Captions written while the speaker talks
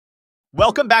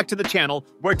Welcome back to the channel,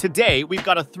 where today we've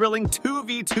got a thrilling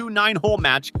 2v2 9-hole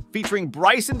match featuring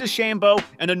Bryson DeChambeau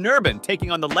and Anirban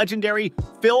taking on the legendary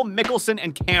Phil Mickelson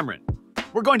and Cameron.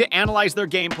 We're going to analyze their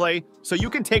gameplay, so you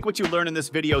can take what you learn in this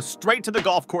video straight to the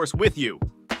golf course with you.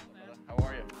 How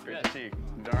are you? Great to see you.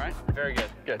 You doing all right? Very good.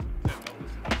 Good.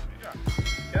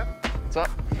 Yeah. What's up?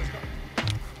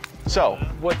 So,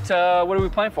 What are we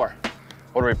playing for?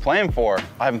 what are we playing for?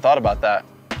 I haven't thought about that.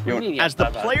 As the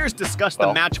players discuss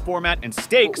the match format and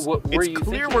stakes, it's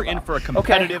clear we're in for a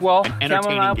competitive and entertaining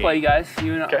Cam and I'll game. play, you guys.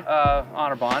 You and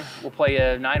Honor Bond. We'll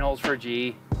play 9 holes for a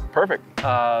G. Perfect.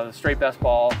 Straight best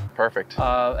ball. Perfect.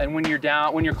 And when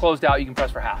you're closed out, you can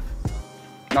press for half.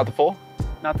 Not the full?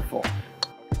 Not the full.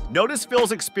 Notice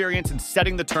Phil's experience in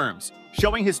setting the terms,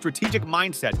 showing his strategic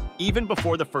mindset even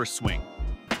before the first swing.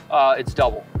 It's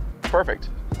double. Perfect.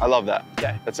 I love that.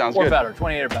 Okay. That sounds or good. Or better,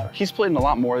 28 or better. He's played in a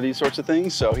lot more of these sorts of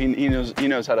things, so he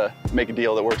knows how to make a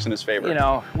deal that works in his favor. You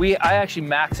know, I actually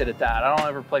max it at that. I don't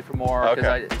ever play for more because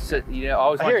I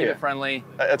always want to keep it friendly.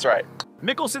 That's right.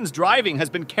 Mickelson's driving has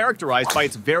been characterized by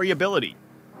its variability.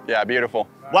 Yeah, beautiful.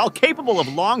 While capable of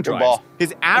long drives, ball.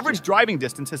 his average driving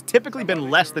distance has typically been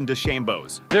less than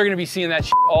DeChambeau's. They're going to be seeing that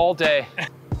shit all day.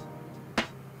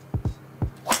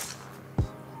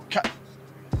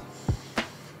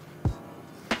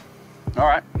 All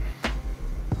right.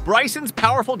 Bryson's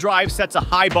powerful drive sets a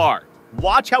high bar.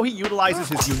 Watch how he utilizes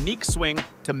his unique swing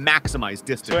to maximize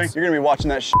distance. You're gonna be watching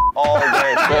that all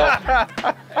day,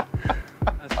 Phil.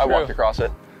 I walked across it.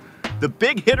 The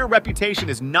big hitter reputation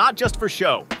is not just for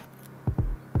show.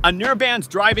 Anirban's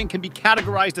driving can be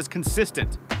categorized as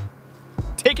consistent.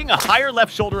 Taking a higher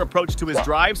left shoulder approach to his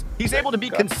drives, he's able to be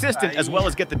consistent as well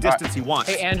as get the distance he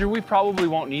wants. Hey, Andrew, we probably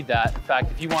won't need that. In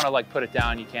fact, if you want to put it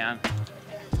down, you can.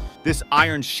 This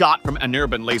iron shot from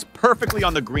Anirban lays perfectly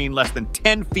on the green less than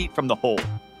 10 feet from the hole.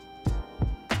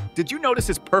 Did you notice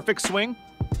his perfect swing?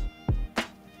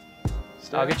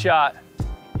 Oh, good shot.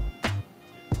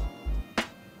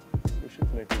 We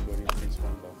should play two birdies this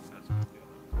one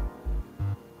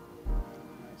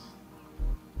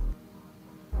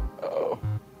though. Uh-oh.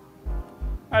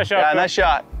 Nice shot. Yeah, nice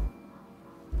shot.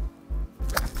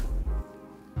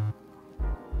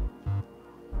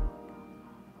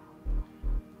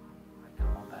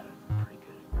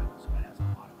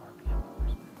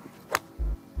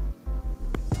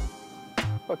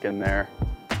 Look in there.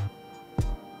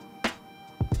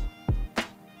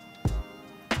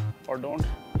 Or don't.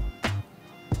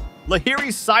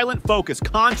 Lahiri's silent focus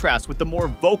contrasts with the more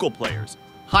vocal players,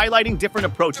 highlighting different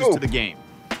approaches to the game.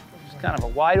 It's kind of a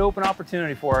wide open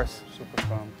opportunity for us. Super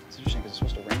calm. It's interesting because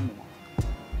it's supposed to rain tomorrow.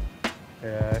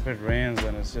 Yeah, if it rains,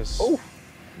 then it's just. Oh,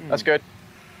 that's good.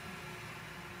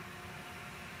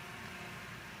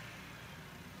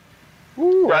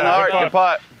 Woo, right in the heart. Good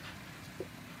putt.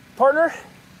 Partner,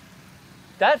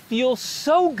 that feels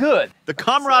so good. The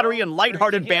camaraderie and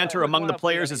lighthearted banter among the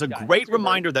players is a great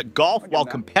reminder that golf, while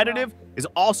competitive, is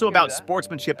also about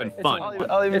sportsmanship and fun.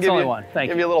 I'll even It's give only you, one. Thank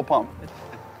give you. you a little pump.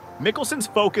 Mickelson's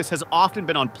focus has often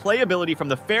been on playability from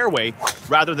the fairway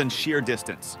rather than sheer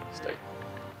distance. Stay.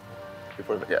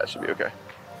 Yeah, it should be okay.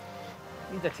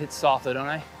 I need that to hit soft though, don't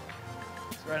I?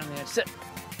 It's right on the edge. Sit.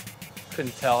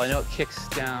 Couldn't tell. I know it kicks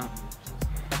down.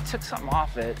 I took something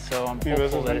off it, so I'm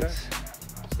hopeful that it's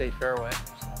stayed fairway.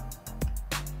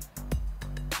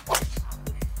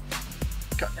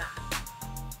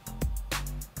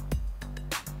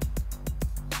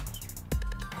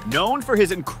 Known for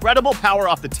his incredible power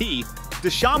off the tee,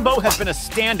 DeChambeau has been a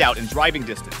standout in driving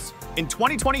distance. In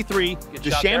 2023,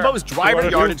 DeChambeau's driver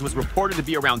yardage was reported to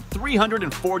be around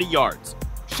 340 yards,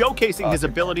 showcasing his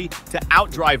ability to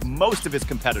outdrive most of his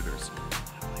competitors.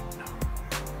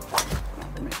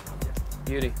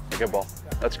 Beauty. Good ball.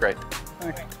 That's great.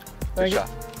 Thank you. Shot.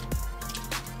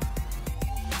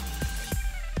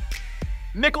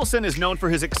 Mickelson is known for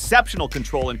his exceptional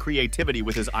control and creativity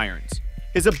with his irons.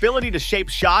 His ability to shape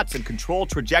shots and control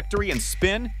trajectory and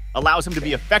spin allows him to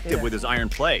be effective with his iron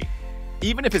play,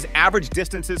 even if his average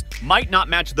distances might not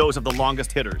match those of the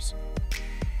longest hitters.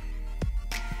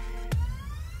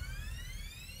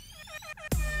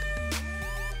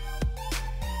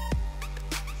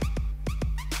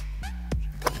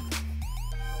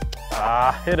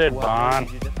 Ah, hit it, Bond.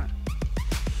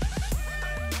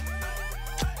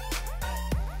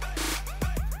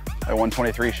 A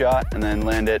 123 shot and then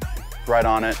land it right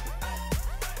on it,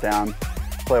 down.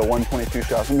 Play a 122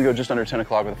 shot. So I'm gonna go just under 10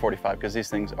 o'clock with a 45 because these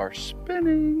things are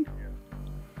spinning.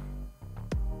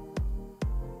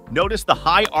 Notice the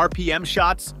high RPM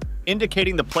shots,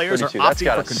 indicating the players are 32, that's opting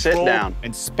gotta for sit control down,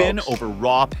 and spin folks. over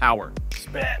raw power.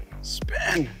 Spin,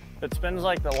 spin. It spins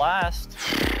like the last.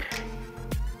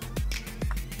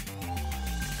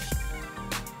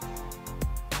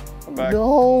 back.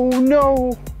 No,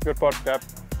 no. Good putt, Cap.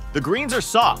 The greens are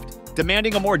soft,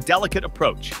 demanding a more delicate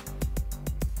approach.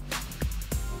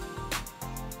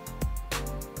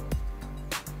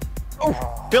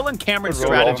 Phil and Cameron's Good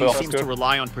roll, strategy Phil. seems to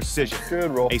rely on precision.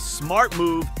 Good roll. A smart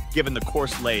move given the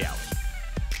course layout.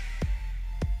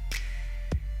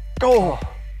 Go.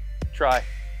 Try.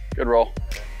 Good roll.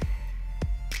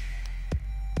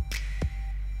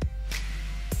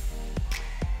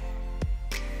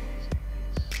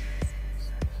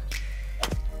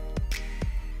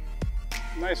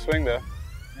 Nice swing there.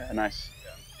 Yeah, nice.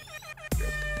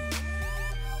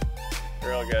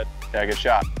 Real good. Yeah, good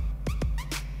shot.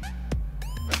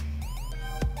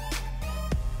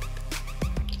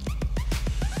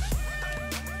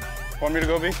 Want me to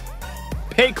go, B?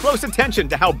 Pay close attention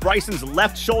to how Bryson's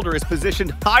left shoulder is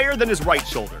positioned higher than his right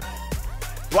shoulder.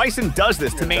 Bryson does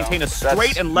this to maintain a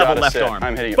straight and level gotta left sit. arm,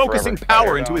 I'm hitting it focusing forever. power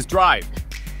Fire into down. his drive.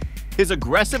 His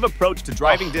aggressive approach to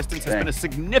driving distance has dang. been a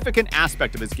significant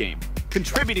aspect of his game,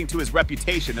 contributing to his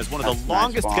reputation as one of That's the nice,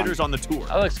 longest Vaughn. hitters on the tour.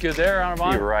 That looks good there, on a You're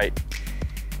bond. right.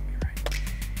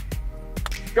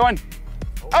 Going.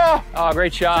 Oh! Oh,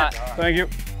 great shot. Thank you.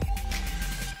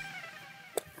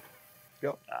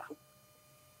 Go.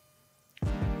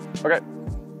 Okay.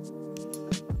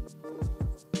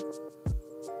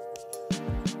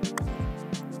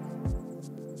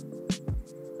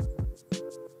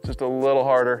 Just a little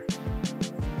harder.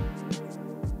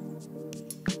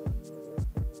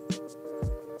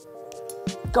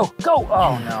 Go, go.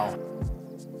 Oh, no.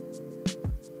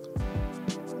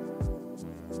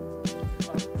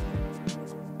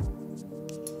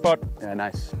 Putt. Yeah,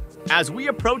 nice. As we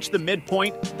approach the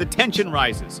midpoint, the tension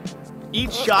rises.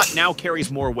 Each shot now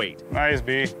carries more weight. Nice,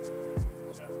 B.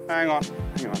 Hang on.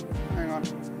 Hang on. Hang on.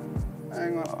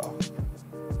 Hang on. Oh.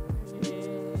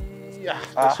 Yeah.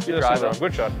 Ah, That's good good, drive,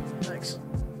 good shot. Thanks.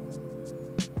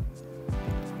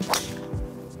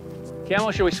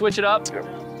 Camel, should we switch it up? Get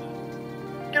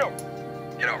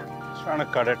over. Get over. Just trying to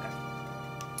cut it.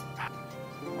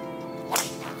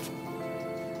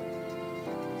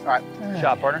 All right.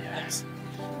 Shot, partner.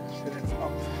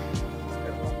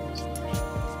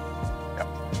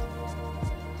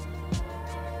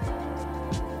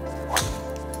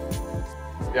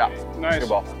 Yeah. Nice. Good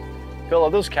ball. Phil,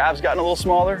 have those calves gotten a little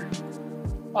smaller?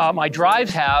 My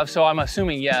drives have, so I'm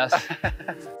assuming yes.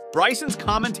 Bryson's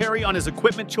commentary on his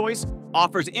equipment choice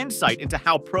offers insight into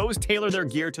how pros tailor their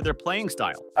gear to their playing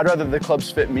style. I'd rather the clubs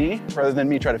fit me rather than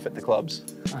me try to fit the clubs.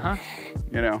 Uh-huh.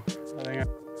 You know? I think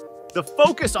The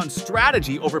focus on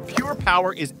strategy over pure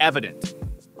power is evident.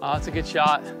 Oh, that's a good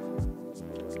shot.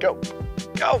 Go.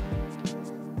 Go.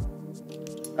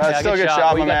 Yeah, Still a good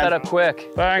shot, We my got man. that up quick.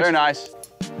 Thanks. Very nice.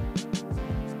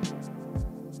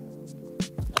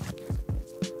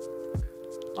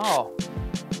 Oh.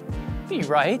 Be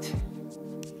right.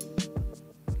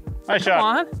 Nice Come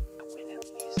shot. on.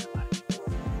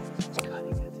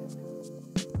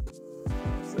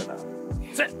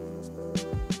 Sit.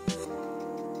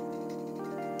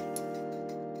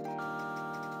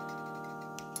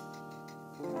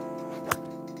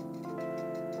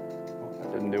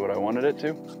 That didn't do what I wanted it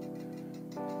to.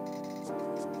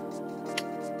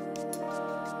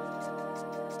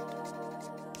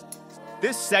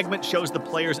 This segment shows the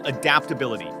player's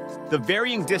adaptability. The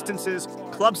varying distances,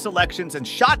 club selections, and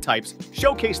shot types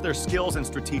showcase their skills and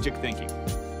strategic thinking.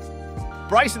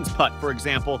 Bryson's putt, for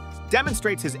example,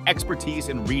 demonstrates his expertise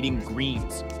in reading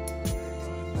greens.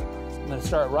 I'm gonna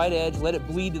start right edge, let it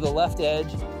bleed to the left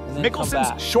edge, and then come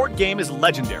back. Mickelson's short game is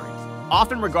legendary,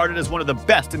 often regarded as one of the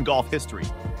best in golf history.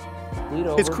 Bleed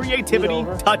over, His creativity, bleed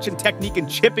over. touch, and technique in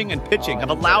chipping and pitching have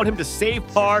allowed him to save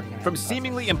par from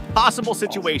seemingly impossible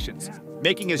situations,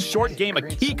 making his short game a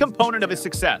key component of his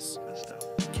success.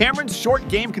 Cameron's short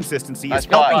game consistency Nice is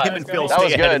helping putt. him and Phil That stay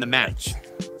was ahead good. in the match.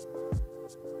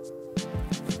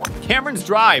 Cameron's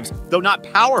drives, though not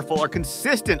powerful, are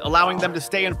consistent, allowing them to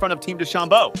stay in front of Team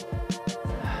DeChambeau.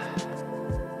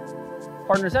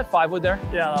 Partner, is that 5-wood there?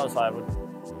 Yeah, that was 5-wood.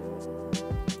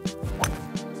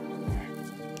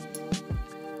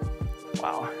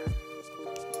 Wow.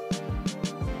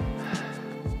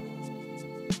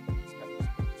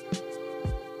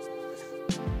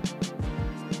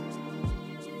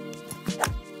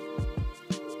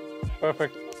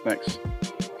 Perfect. Thanks.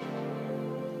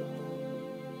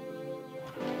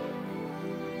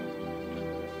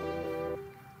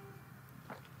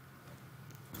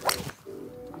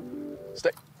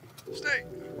 Stay. Stay.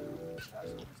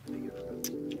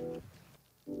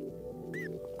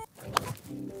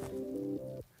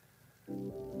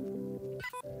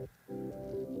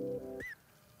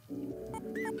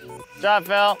 Good job,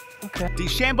 Phil.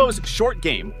 DeChambeau's short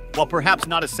game, while perhaps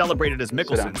not as celebrated as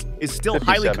Mickelson's, is still 57.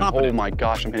 highly competent. Oh my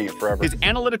gosh, I'm hitting it forever. His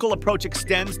analytical approach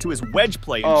extends to his wedge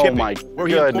play and Oh chipping, my where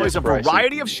he employs goodness, a Bryson.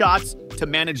 variety of shots to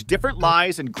manage different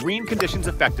lies and green conditions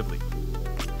effectively.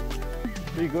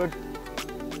 Be good.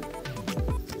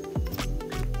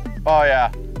 Oh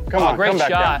yeah. Come on, Great come back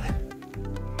shot. down.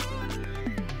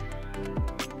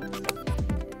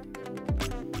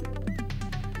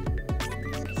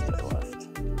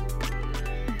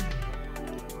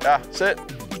 Yeah, sit.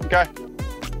 Okay.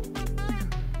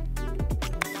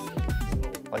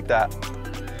 Like that.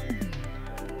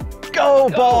 Go,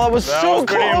 ball! That was That so was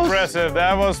pretty close. impressive.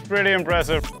 That was pretty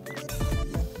impressive.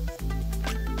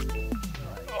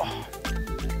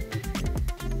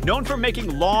 Known for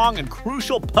making long and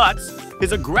crucial putts,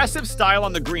 his aggressive style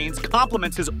on the greens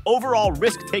complements his overall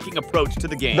risk-taking approach to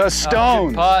the game. The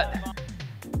stones. Good putt.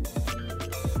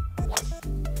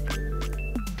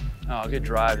 Oh, good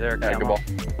drive there, Yeah, Camo. good ball.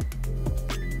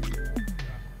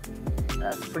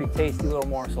 That's a pretty tasty little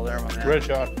morsel there, my man. Great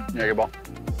shot. Yeah, good ball.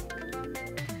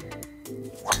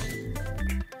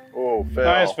 Oh, Phil.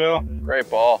 Nice, Phil. Great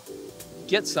ball.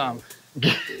 Get some.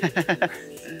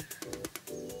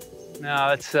 No,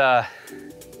 it's uh,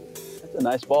 That's a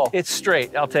nice ball. it's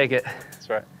straight. I'll take it. That's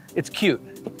right. It's cute.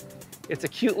 It's a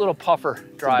cute little puffer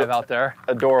drive out there.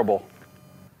 Adorable.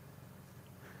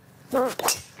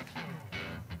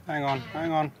 Hang on,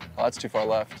 hang on. Oh, that's too far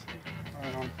left.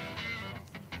 Hang on.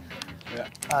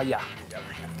 Yeah. Yeah.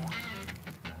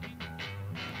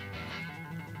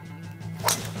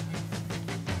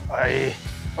 Aye.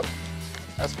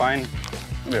 That's fine.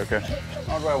 It'll be okay.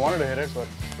 Not where I wanted to hit it, but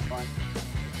it's fine.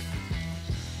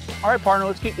 All right, partner,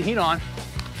 let's keep the heat on.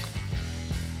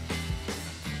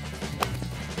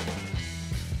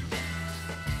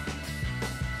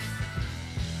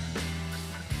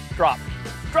 Drop.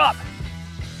 Drop.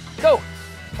 Go.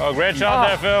 Oh, great shot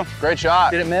there, Phil. Great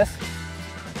shot. Did it miss?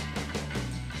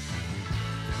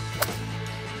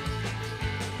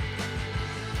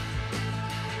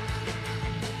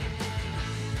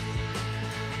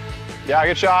 Yeah,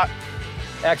 good shot.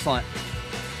 Excellent.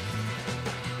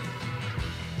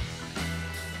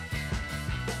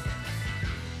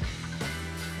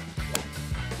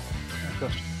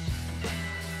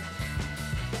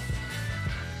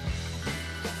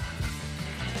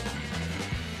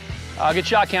 Good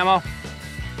shot, Camo.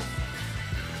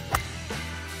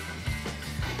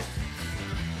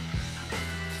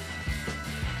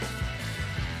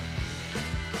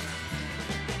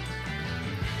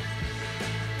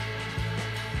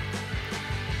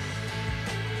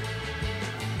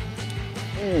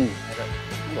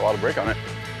 There's a lot of break on it.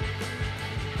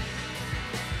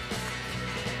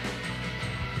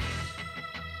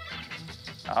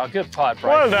 Good putt, Bryson.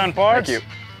 Well done, Parts. Thank you.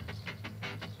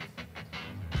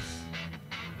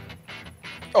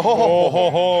 Oh, ho,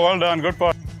 ho, well done. Good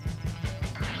putt.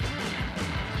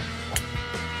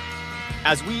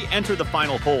 As we enter the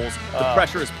final holes, the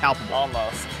pressure is palpable.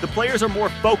 Almost. The players are more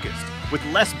focused, with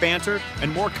less banter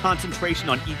and more concentration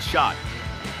on each shot.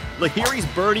 Lahiri's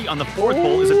birdie on the fourth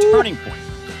hole is a turning point,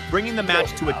 bringing the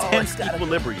match to a tense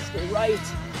equilibrium. Stay right.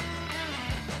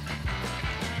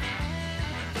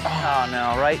 Oh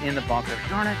no, right in the bunker.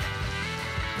 Darn it.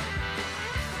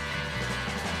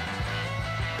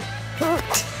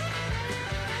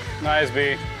 Nice,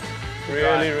 B.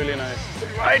 Really, really nice.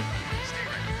 Right.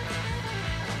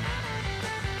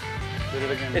 Did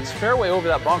it again. It's fairway over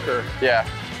that bunker. Yeah.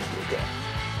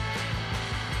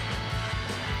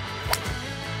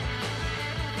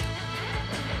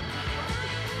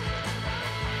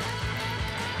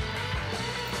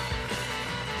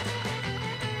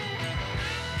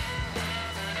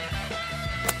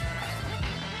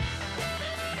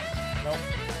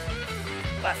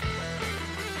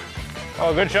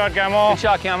 Oh, good shot, Camo. Good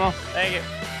shot, Camo. Thank you.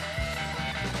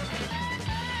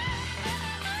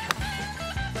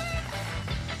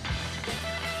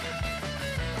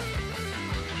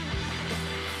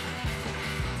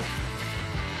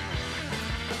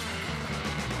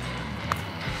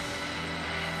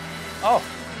 Oh,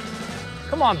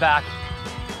 come on back.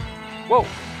 Whoa.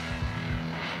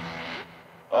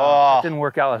 Oh, Didn't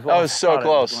work out as well. that was as I so thought it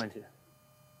was close. going to.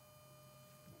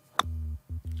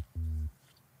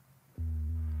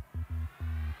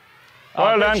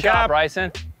 Well good done, shot, Cap.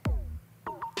 Bryson.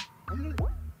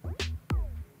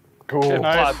 cool. Good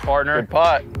Nice. putt, partner. Good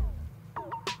putt.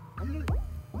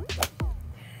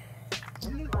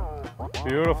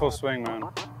 Beautiful swing, man.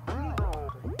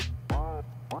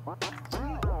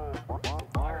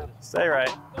 Stay right.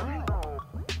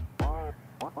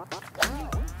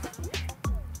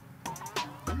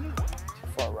 Too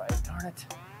far right. Darn it.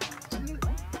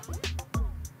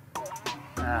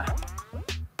 Ah.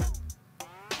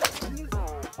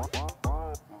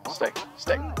 Stay,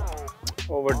 stay.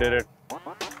 Overdid it.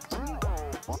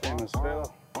 Same as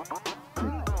Phil.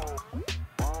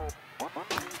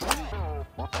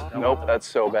 Nope, that's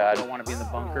so I bad. don't want to be in the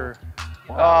bunker.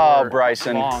 Oh, or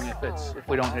Bryson. Long if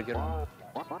we don't hit a good one.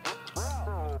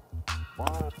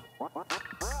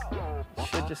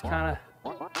 Should just kind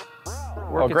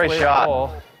of work its great way to shot. the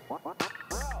hole.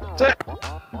 That's it.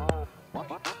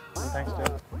 Thanks,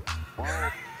 Dave.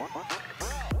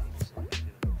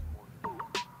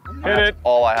 Hit That's it.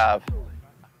 all I have.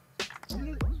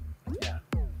 Yeah.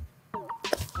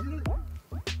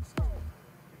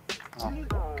 Oh,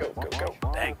 go, go,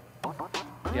 go. Dang.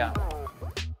 Yeah.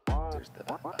 There's the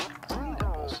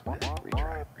nipples.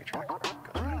 Retract. Goes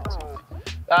right on something.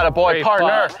 Attaboy, Great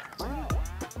partner.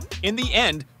 putt. In the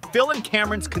end, Phil and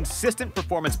Cameron's consistent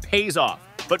performance pays off,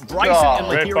 but Bryson Oh, and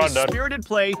great putt, Lahiri's Dad. spirited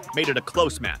play made it a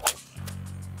close match.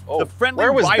 Oh, The friendly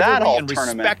where was that rivalry all and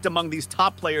tournament? respect among these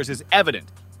top players is evident,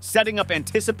 setting up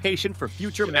anticipation for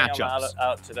future matchups.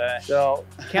 Out today. So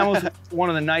Camel's one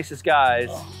of the nicest guys.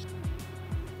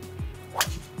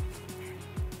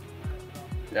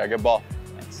 Yeah, good ball.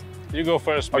 Thanks. You go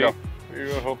first, I'll B. go.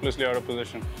 You were hopelessly out of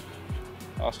position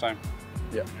last time.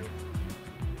 Yeah.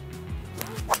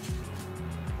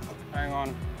 Hang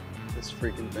on. This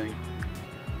freaking thing.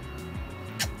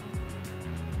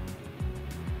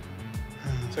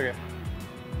 It's okay.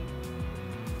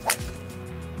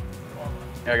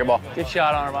 Yeah, good ball. Good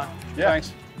shot, Armand. Yeah.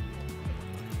 Thanks.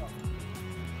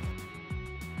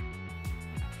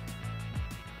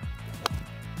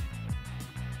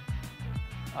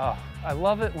 Oh, I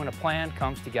love it when a plan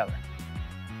comes together.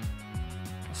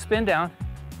 Spin down.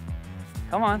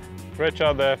 Come on. Great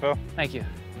shot there, Phil. Thank you.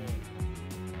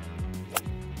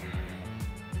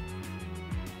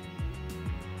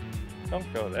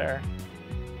 Don't go there.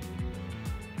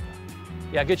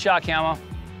 Yeah, good shot, Camo.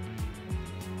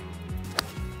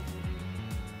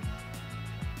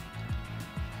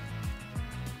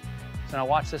 So now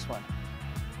watch this one.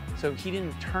 So he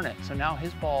didn't turn it. So now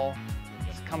his ball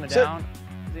is coming Sit. down.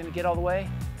 Is it gonna get all the way?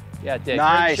 Yeah, it did.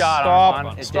 Nice. Great shot, Stop.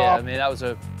 Armand. It Stop. did. I mean, that was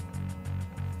a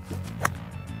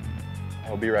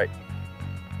I'll be right.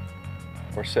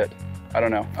 Or sit. I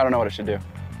don't know. I don't know what I should do.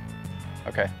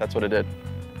 Okay, that's what it did.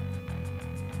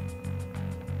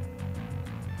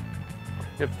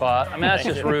 good putt. I mean, that's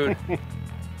just rude.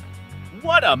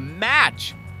 What a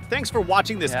match! Thanks for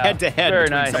watching this Yeah, head-to-head very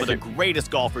between nice. some of the greatest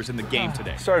golfers in the game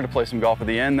today. Started to play some golf at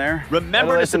the end there. Remember Better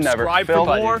to late than never. subscribe Phil?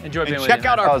 for more Enjoy and being with check you,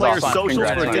 out man. our That was players' awesome. socials for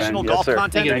Congrats, man. additional Yes, golf sir.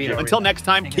 content. Thank you. Until next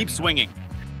time, keep swinging.